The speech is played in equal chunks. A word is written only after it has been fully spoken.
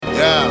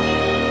Yeah.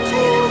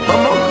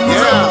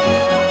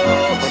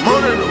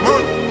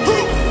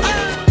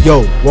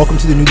 Yo, welcome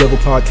to the New Level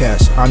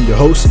Podcast. I'm your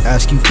host,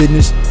 Ask You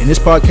Fitness, and this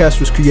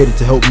podcast was created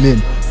to help men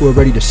who are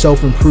ready to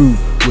self-improve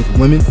with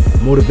women,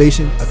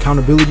 motivation,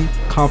 accountability,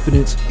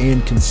 confidence,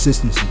 and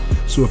consistency.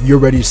 So if you're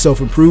ready to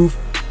self-improve,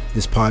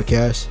 this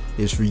podcast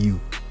is for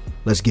you.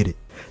 Let's get it.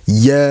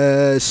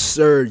 Yes,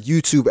 sir.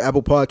 YouTube,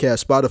 Apple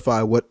Podcast,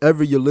 Spotify,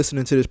 whatever you're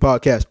listening to this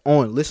podcast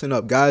on. Listen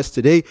up, guys.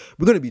 Today,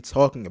 we're going to be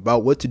talking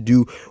about what to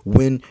do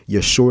when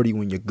your shorty,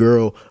 when your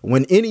girl,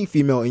 when any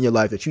female in your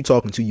life that you're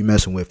talking to, you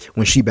messing with,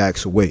 when she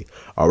backs away.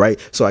 All right.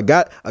 So I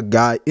got a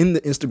guy in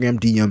the Instagram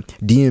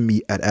DM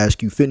me at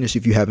Ask You Fitness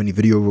if you have any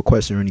video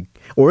requests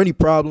or any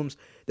problems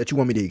that you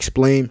want me to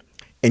explain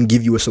and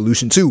give you a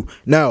solution to.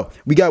 Now,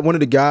 we got one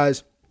of the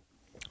guys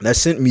that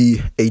sent me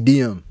a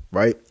DM.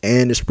 Right.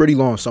 And it's pretty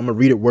long. So I'm going to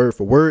read it word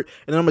for word.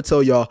 And then I'm going to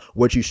tell y'all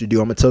what you should do.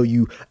 I'm going to tell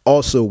you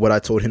also what I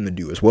told him to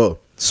do as well.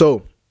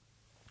 So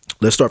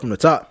let's start from the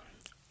top.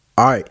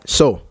 All right.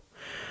 So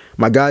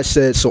my guy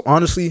said, so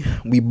honestly,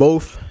 we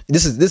both,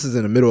 this is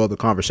in the middle of the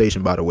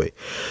conversation, by the way.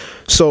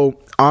 So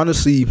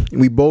honestly,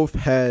 we both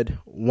had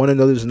one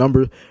another's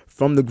number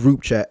from the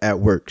group chat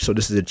at work. So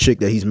this is a chick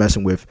that he's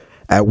messing with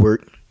at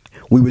work.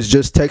 We was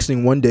just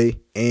texting one day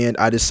and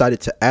I decided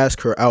to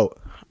ask her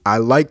out. I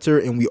liked her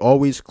and we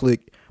always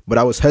clicked. But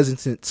I was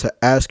hesitant to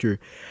ask her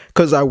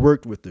because I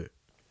worked with her,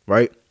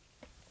 right?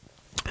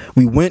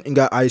 We went and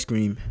got ice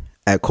cream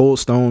at Cold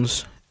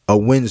Stones on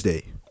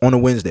a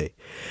Wednesday.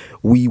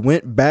 We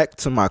went back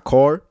to my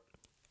car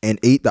and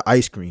ate the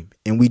ice cream.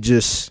 And we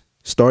just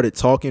started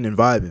talking and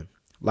vibing.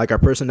 Like our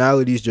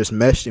personalities just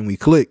meshed and we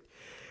clicked.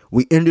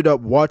 We ended up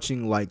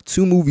watching like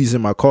 2 movies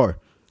in my car.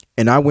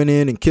 And I went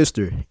in and kissed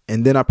her.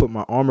 And then I put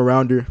my arm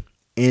around her.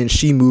 And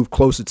she moved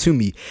closer to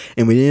me,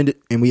 and we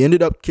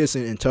ended up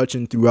kissing and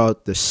touching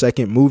throughout the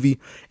second movie.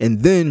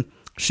 And then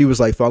she was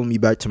like, follow me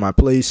back to my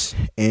place.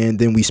 And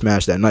then we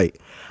smashed that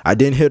night. I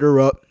didn't hit her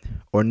up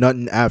or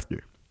nothing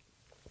after.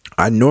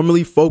 I'm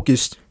normally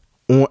focused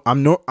on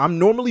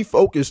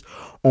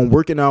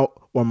working out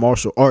or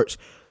martial arts.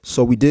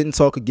 So we didn't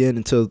talk again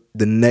until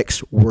the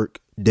next work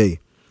day.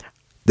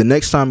 The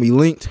next time we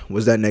linked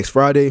was that next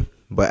Friday.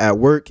 But at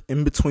work,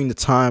 in between the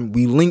time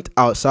we linked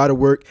outside of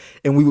work,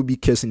 and we would be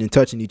kissing and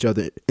touching each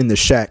other in the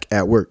shack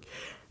at work.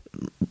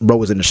 Bro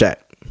was in the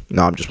shack.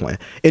 No, I'm just playing.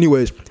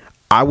 Anyways,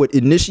 I would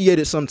initiate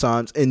it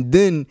sometimes, and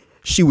then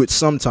she would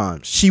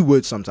sometimes.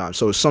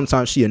 So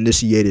sometimes she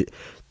initiated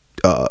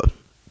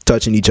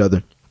touching each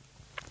other.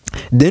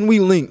 Then we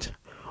linked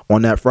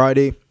on that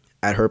Friday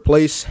at her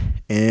place,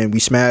 and we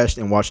smashed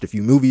and watched a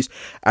few movies.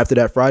 After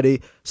that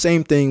Friday,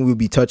 same thing. We would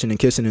be touching and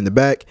kissing in the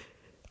back.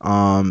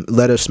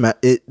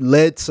 It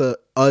led to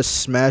us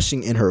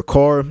smashing in her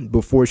car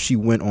before she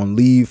went on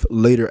leave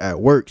later at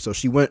work. So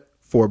she went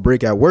for a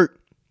break at work.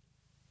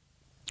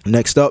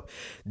 Next up,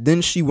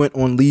 then she went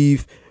on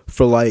leave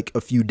for like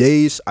a few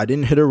days. I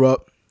didn't hit her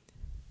up.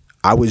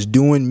 I was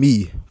doing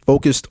me,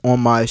 focused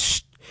on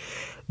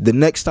the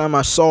next time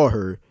I saw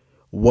her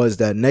was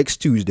that next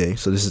Tuesday.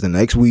 So this is the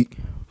next week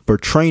for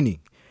training.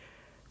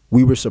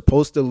 We were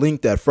supposed to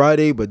link that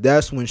Friday, but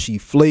that's when she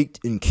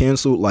flaked and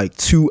canceled like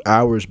 2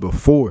 hours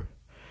before.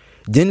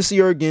 Didn't see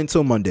her again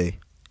till Monday,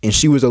 and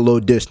she was a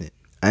little distant.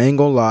 I ain't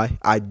gonna lie,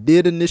 I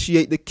did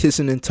initiate the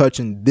kissing and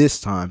touching this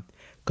time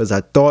because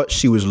I thought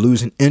she was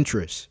losing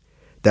interest.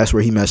 That's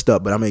where he messed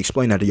up, but I'm gonna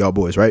explain that to y'all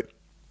boys, right?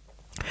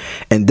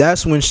 And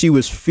that's when she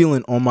was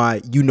feeling on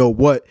my you know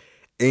what,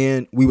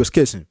 and we was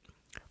kissing.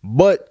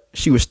 But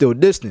she was still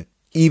distant,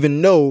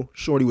 even though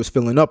Shorty was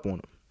filling up on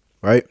him,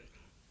 right?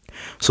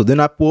 So then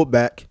I pulled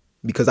back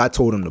because I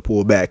told him to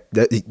pull back.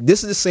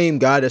 This is the same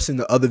guy that's in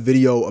the other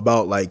video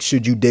about like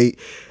should you date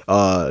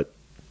a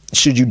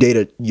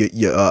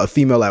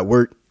female at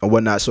work or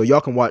whatnot. So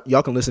y'all can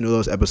listen to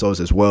those episodes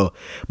as well.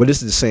 But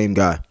this is the same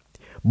guy.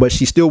 But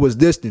she still was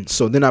distant.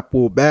 So then I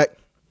pulled back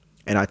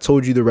and I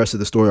told you the rest of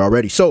the story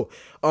already. So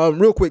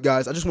real quick,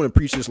 guys, I just want to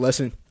preach this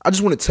lesson. I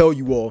just want to tell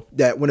you all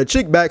that when a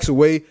chick backs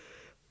away,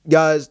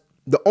 guys,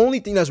 the only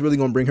thing that's really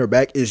going to bring her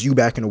back is you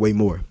backing away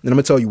more. And I'm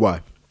going to tell you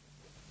why.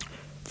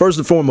 First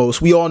and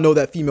foremost, we all know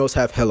that females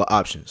have hella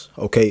options,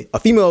 okay? A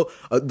female,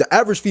 the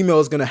average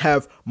female is going to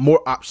have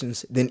more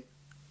options than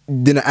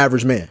an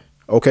average man,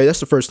 okay?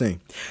 That's the first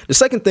thing. The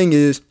second thing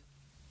is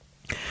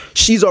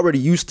she's already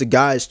used to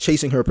guys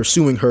chasing her,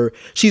 pursuing her.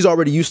 She's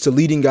already used to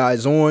leading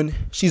guys on.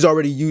 She's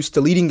already used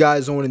to leading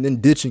guys on and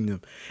then ditching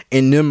them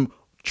and them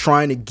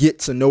trying to get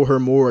to know her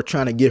more or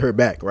trying to get her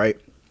back, right?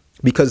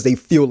 Because they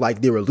feel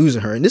like they were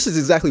losing her. And this is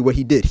exactly what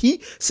he did.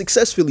 He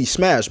successfully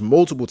smashed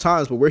multiple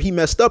times, but where he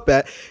messed up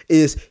at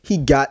is he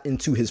got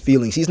into his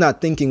feelings. He's not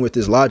thinking with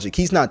his logic.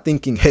 He's not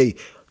thinking, hey,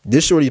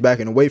 this shorty's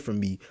backing away from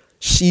me.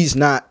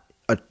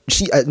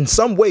 In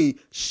some way,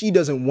 she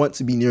doesn't want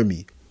to be near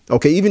me.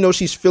 Okay, even though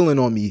she's feeling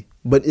on me,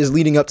 but is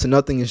leading up to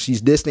nothing and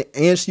she's distant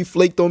and she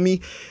flaked on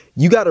me,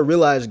 you got to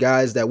realize,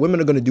 guys, that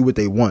women are going to do what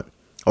they want.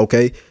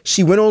 Okay,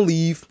 she went on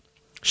leave.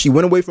 She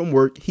went away from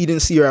work. He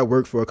didn't see her at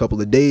work for a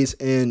couple of days.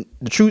 And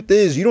the truth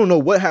is, you don't know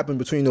what happened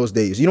between those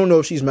days. You don't know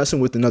if she's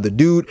messing with another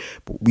dude.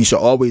 But we should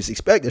always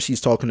expect that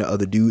she's talking to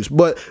other dudes.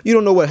 But you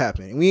don't know what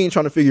happened. And we ain't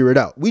trying to figure it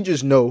out. We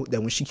just know that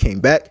when she came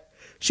back,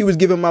 she was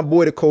giving my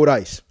boy the cold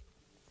ice.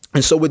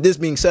 And so with this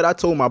being said, I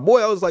told my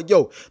boy, I was like,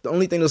 yo, the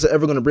only thing that's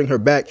ever going to bring her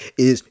back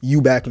is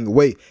you backing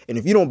away. And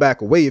if you don't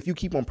back away, if you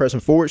keep on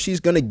pressing forward, she's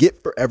going to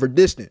get forever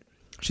distant.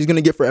 She's going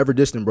to get forever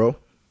distant, bro.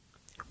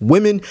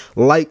 Women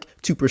like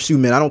to pursue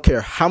men. I don't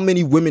care how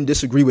many women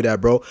disagree with that,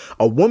 bro.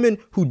 A woman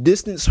who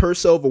distances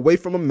herself away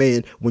from a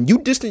man, when you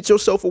distance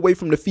yourself away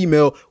from the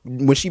female,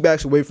 when she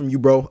backs away from you,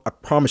 bro, I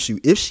promise you,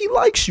 if she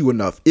likes you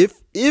enough,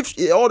 if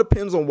it all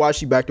depends on why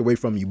she backed away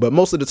from you. But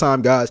most of the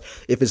time, guys,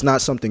 if it's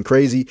not something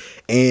crazy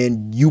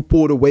and you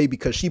pulled away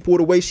because she pulled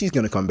away, she's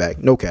going to come back.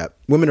 No cap.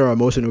 Women are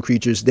emotional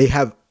creatures. They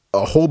have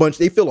a whole bunch.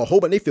 They feel a whole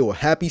bunch. They feel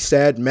happy,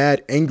 sad,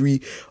 mad,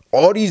 angry,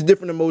 all these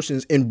different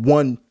emotions in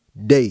one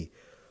day.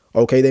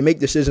 Okay, they make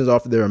decisions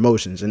off of their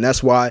emotions, and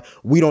that's why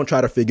we don't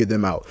try to figure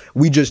them out.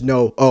 We just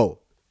know, oh,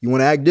 you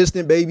want to act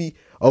distant, baby?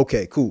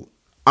 Okay, cool.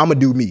 I'm going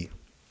to do me.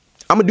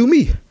 I'm going to do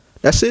me.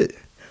 That's it.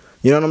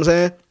 You know what I'm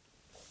saying?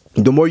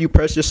 The more you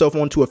press yourself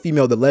onto a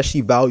female, the less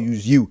she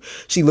values you.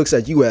 She looks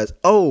at you as,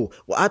 oh,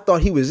 well, I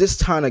thought he was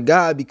this kind of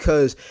guy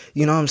because,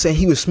 you know what I'm saying,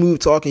 he was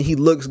smooth talking, he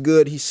looks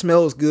good, he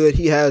smells good,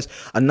 he has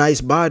a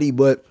nice body,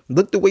 but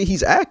look the way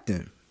he's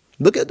acting.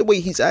 Look at the way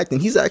he's acting.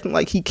 He's acting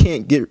like he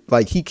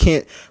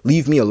can't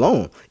leave me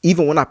alone,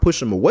 even when I push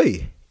him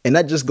away. And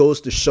that just goes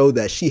to show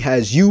that she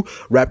has you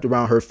wrapped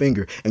around her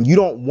finger. And you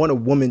don't want a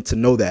woman to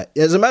know that.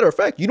 As a matter of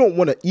fact, you don't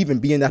want to even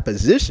be in that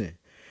position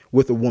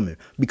with a woman,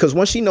 because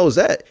once she knows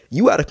that,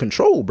 you out of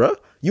control, bro.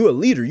 You're a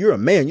leader. You're a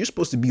man. You're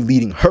supposed to be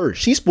leading her.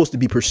 She's supposed to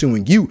be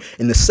pursuing you.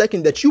 And the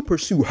second that you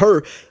pursue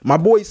her, my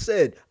boy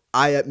said,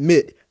 I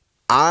admit,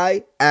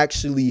 I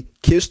actually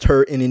kissed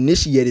her and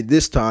initiated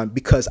this time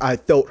because I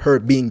felt her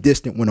being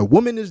distant. When a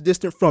woman is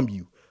distant from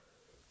you,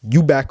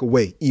 you back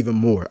away even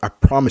more. I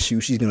promise you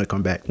she's going to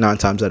come back 9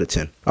 times out of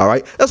 10. All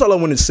right. That's all I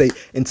wanted to say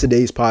in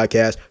today's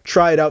podcast.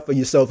 Try it out for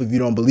yourself if you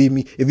don't believe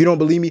me. If you don't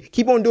believe me,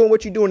 keep on doing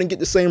what you're doing and get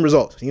the same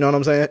results. You know what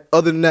I'm saying?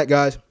 Other than that,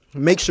 guys,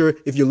 make sure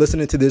if you're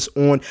listening to this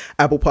on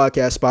Apple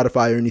Podcasts,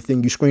 Spotify, or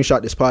anything, you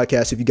screenshot this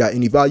podcast. If you got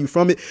any value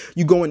from it,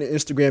 you go into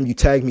Instagram, you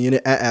tag me in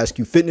it at Ask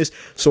You Fitness,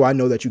 so I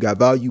know that you got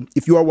value.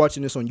 If you are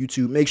watching this on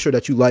YouTube, make sure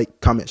that you like,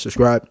 comment,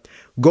 subscribe.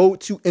 Go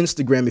to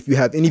Instagram if you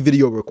have any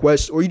video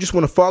requests, or you just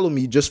want to follow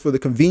me just for the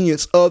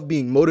convenience of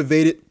being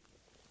motivated,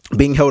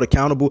 being held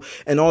accountable,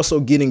 and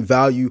also getting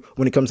value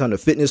when it comes down to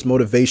fitness,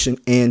 motivation,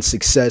 and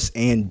success,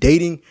 and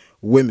dating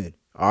women.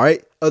 All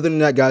right. Other than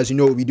that, guys, you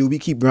know what we do. We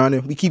keep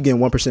grinding. We keep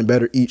getting 1%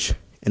 better each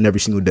and every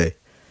single day.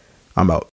 I'm out.